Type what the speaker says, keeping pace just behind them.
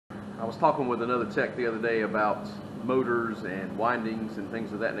I was talking with another tech the other day about motors and windings and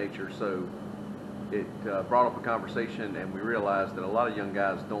things of that nature, so it brought up a conversation, and we realized that a lot of young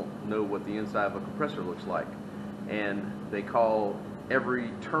guys don't know what the inside of a compressor looks like, and they call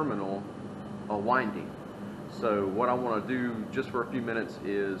every terminal a winding. So what I want to do just for a few minutes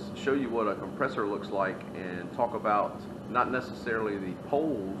is show you what a compressor looks like and talk about not necessarily the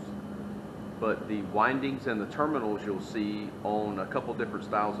poles, but the windings and the terminals you'll see on a couple different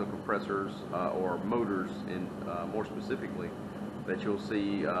styles of compressors or motors, in more specifically, that you'll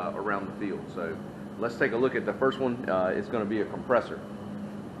see around the field. So let's take a look at the first one. It's going to be a compressor.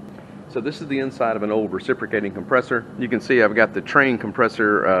 So this is the inside of an old reciprocating compressor. You can see I've got the train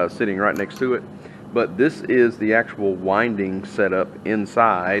compressor sitting right next to it, but this is the actual winding setup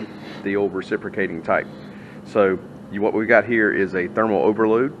inside the old reciprocating type. So what we got here is a thermal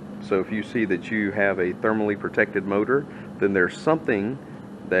overload. So if you see that you have a thermally protected motor, then there's something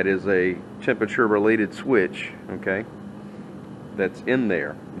that is a temperature related switch, okay, that's in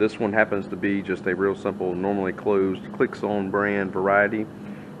there. This one happens to be just a real simple, normally closed, clicks on brand variety,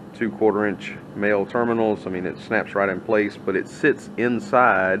 2/4 inch male terminals. I mean, it snaps right in place, but it sits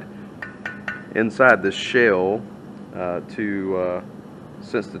inside this shell to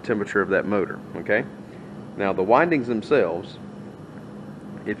sense the temperature of that motor, okay? Now the windings themselves,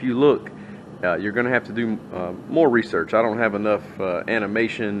 if you look, you're going to have to do more research. I don't have enough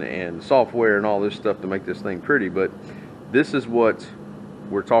animation and software and all this stuff to make this thing pretty, but this is what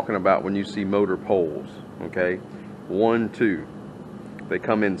we're talking about when you see motor poles, okay? 1, 2. They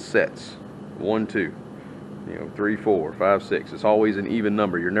come in sets. 1, 2. 3, 4, 5, 6. It's always an even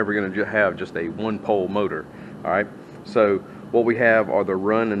number. You're never going to have just a one pole motor. All right. So what we have are the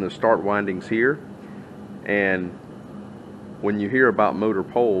run and the start windings here, and when you hear about motor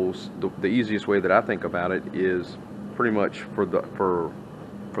poles, the easiest way that I think about it is pretty much for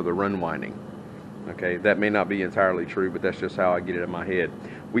the run winding. Okay, that may not be entirely true, but that's just how I get it in my head.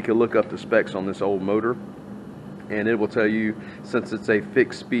 We could look up the specs on this old motor, and it will tell you, since it's a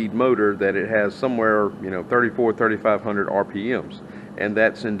fixed speed motor, that it has somewhere 3,500 RPMs, and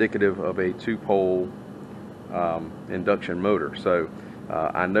that's indicative of a 2-pole induction motor. So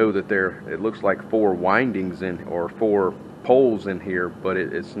I know that it looks like 4 windings in, or 4 poles in here, but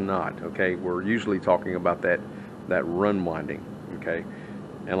it's not. Okay, we're usually talking about that run winding. Okay,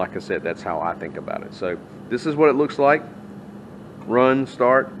 and like I said, that's how I think about it. So this is what it looks like: run,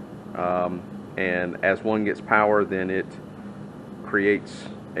 start, and as one gets power, then it creates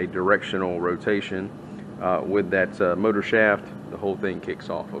a directional rotation with that motor shaft. The whole thing kicks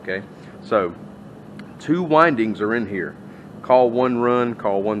off. Okay, so 2 windings are in here. Call one run,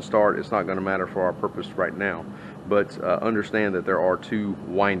 call one start. It's not going to matter for our purpose right now, but understand that there are 2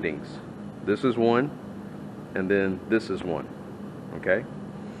 windings. This is one, and then this is one. Okay,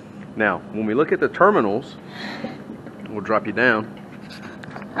 now when we look at the terminals, we'll drop you down.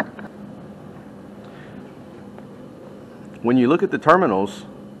 When you look at the terminals,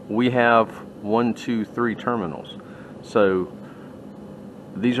 we have 1, 2, 3 terminals. So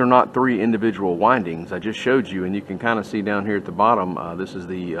these are not 3 individual windings. I just showed you, and you can kind of see down here at the bottom, this is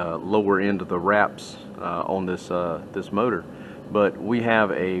the lower end of the wraps on this motor. But we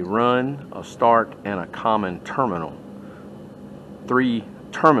have a run, a start, and a common terminal. 3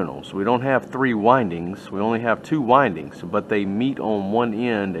 terminals. We don't have 3 windings. We only have 2 windings, but they meet on one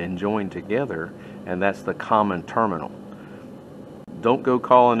end and join together, and that's the common terminal. Don't go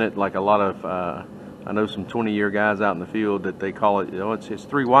calling it like a lot of I know some 20-year guys out in the field that they call it, it's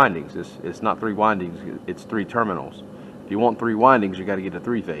 3 windings. It's not 3 windings, it's 3 terminals. If you want 3 windings, you got to get a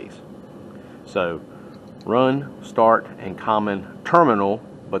 3-phase. So run, start, and common terminal,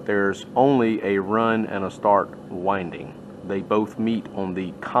 but there's only a run and a start winding. They both meet on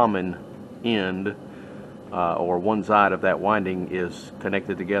the common end, or one side of that winding is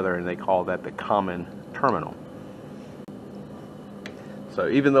connected together, and they call that the common terminal. So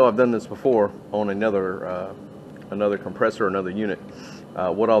even though I've done this before on another compressor, another unit,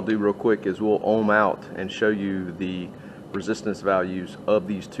 what I'll do real quick is we'll ohm out and show you the resistance values of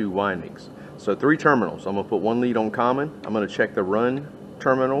these 2 windings. So 3 terminals. I'm going to put 1 lead on common. I'm going to check the run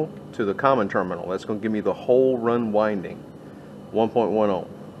terminal to the common terminal. That's going to give me the whole run winding, 1.1 ohm.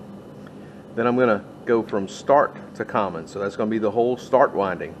 Then I'm going to go from start to common. So that's going to be the whole start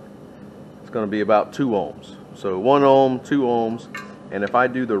winding. It's going to be about 2 ohms. So 1 ohm, 2 ohms. And if I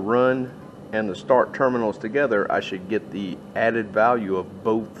do the run and the start terminals together, I should get the added value of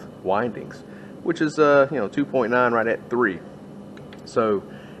both windings, which is 2.9 right at 3. So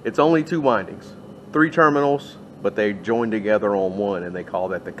it's only 2 windings, 3 terminals, but they join together on one, and they call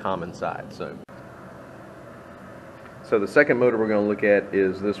that the common side. So So the second motor we're going to look at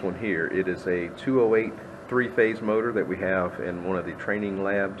is this one here. It is a 208 three-phase motor that we have in one of the training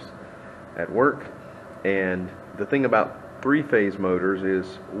labs at work. And the thing about three-phase motors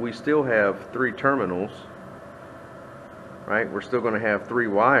is we still have 3 terminals, right? We're still going to have 3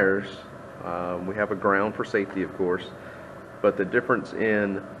 wires. We have a ground for safety, of course, but the difference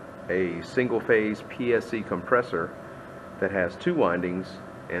in a single-phase PSC compressor that has 2 windings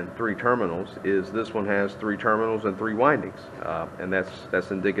and 3 terminals is this one has 3 terminals and 3 windings, and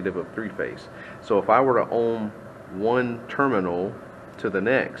that's indicative of 3-phase. So if I were to ohm one terminal to the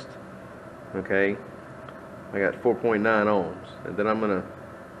next, okay, I got 4.9 ohms, and then I'm going to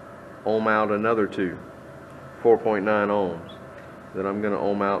ohm out another 2, 4.9 ohms. Then I'm going to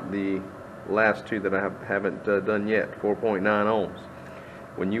ohm out the last 2 that I haven't done yet, 4.9 ohms.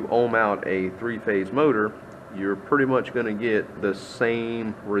 When you ohm out a 3-phase motor, you're pretty much going to get the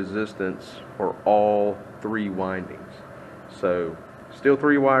same resistance for all 3 windings. So still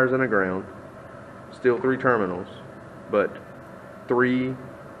 3 wires and a ground, still 3 terminals, but 3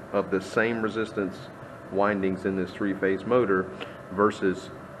 of the same resistance windings in this 3-phase motor versus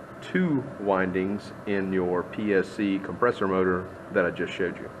 2 windings in your PSC compressor motor that I just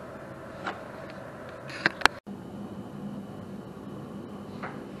showed you.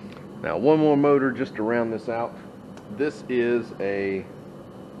 Now one more motor just to round this out. This is a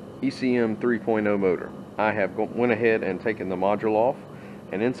ECM 3.0 motor. I have went ahead and taken the module off,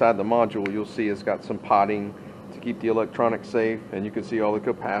 and inside the module you'll see it's got some potting to keep the electronics safe, and you can see all the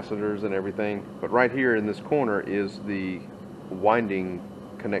capacitors and everything. But right here in this corner is the winding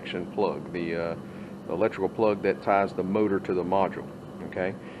connection plug, the electrical plug that ties the motor to the module.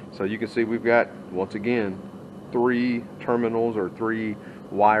 Okay, so you can see we've got, once again, 3 terminals or 3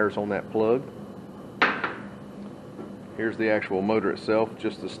 wires on that plug. Here's the actual motor itself,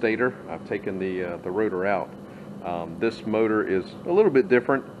 just the stator. I've taken the rotor out. This motor is a little bit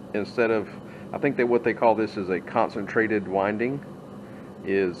different. Instead of, I think that what they call this is a concentrated winding,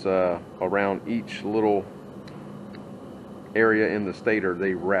 is around each little area in the stator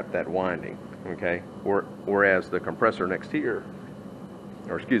they wrap that winding. Okay, whereas the compressor next here,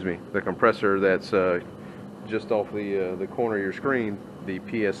 or excuse me, the compressor that's just off the corner of your screen, the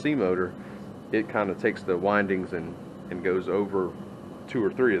PSC motor, it kind of takes the windings and goes over 2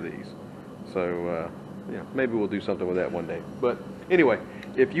 or 3 of these. So yeah, maybe we'll do something with that one day. But anyway,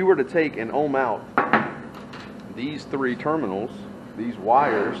 if you were to take and ohm out these 3 terminals, these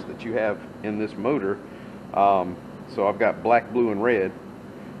wires that you have in this motor, so I've got black, blue, and red.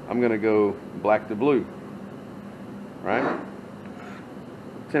 I'm going to go black to blue, right?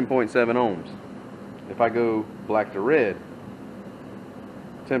 10.7 ohms. If I go black to red,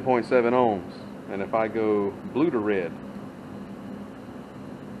 10.7 ohms. And if I go blue to red,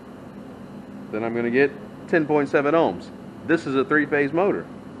 then I'm going to get 10.7 ohms. This is a 3-phase motor.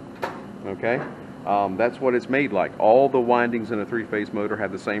 Okay, that's what it's made like. All the windings in a 3-phase motor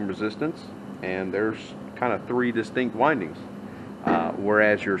have the same resistance, and there's kind of 3 distinct windings.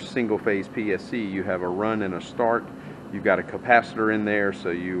 Whereas your single-phase PSC, you have a run and a start. You've got a capacitor in there, so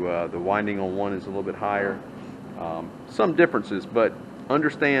the winding on one is a little bit higher. Some differences, but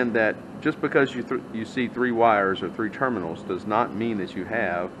understand that just because you see 3 wires or 3 terminals does not mean that you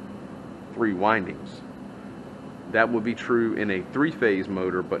have 3 windings. That would be true in a 3-phase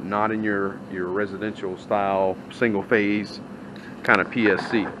motor, but not in your residential style single-phase kind of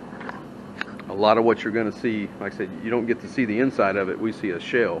PSC. A lot of what you're going to see, like I said, you don't get to see the inside of it. We see a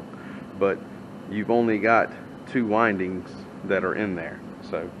shell, but you've only got 2 windings that are in there.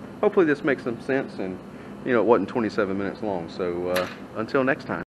 So hopefully this makes some sense, and you know, it wasn't 27 minutes long. So until next time.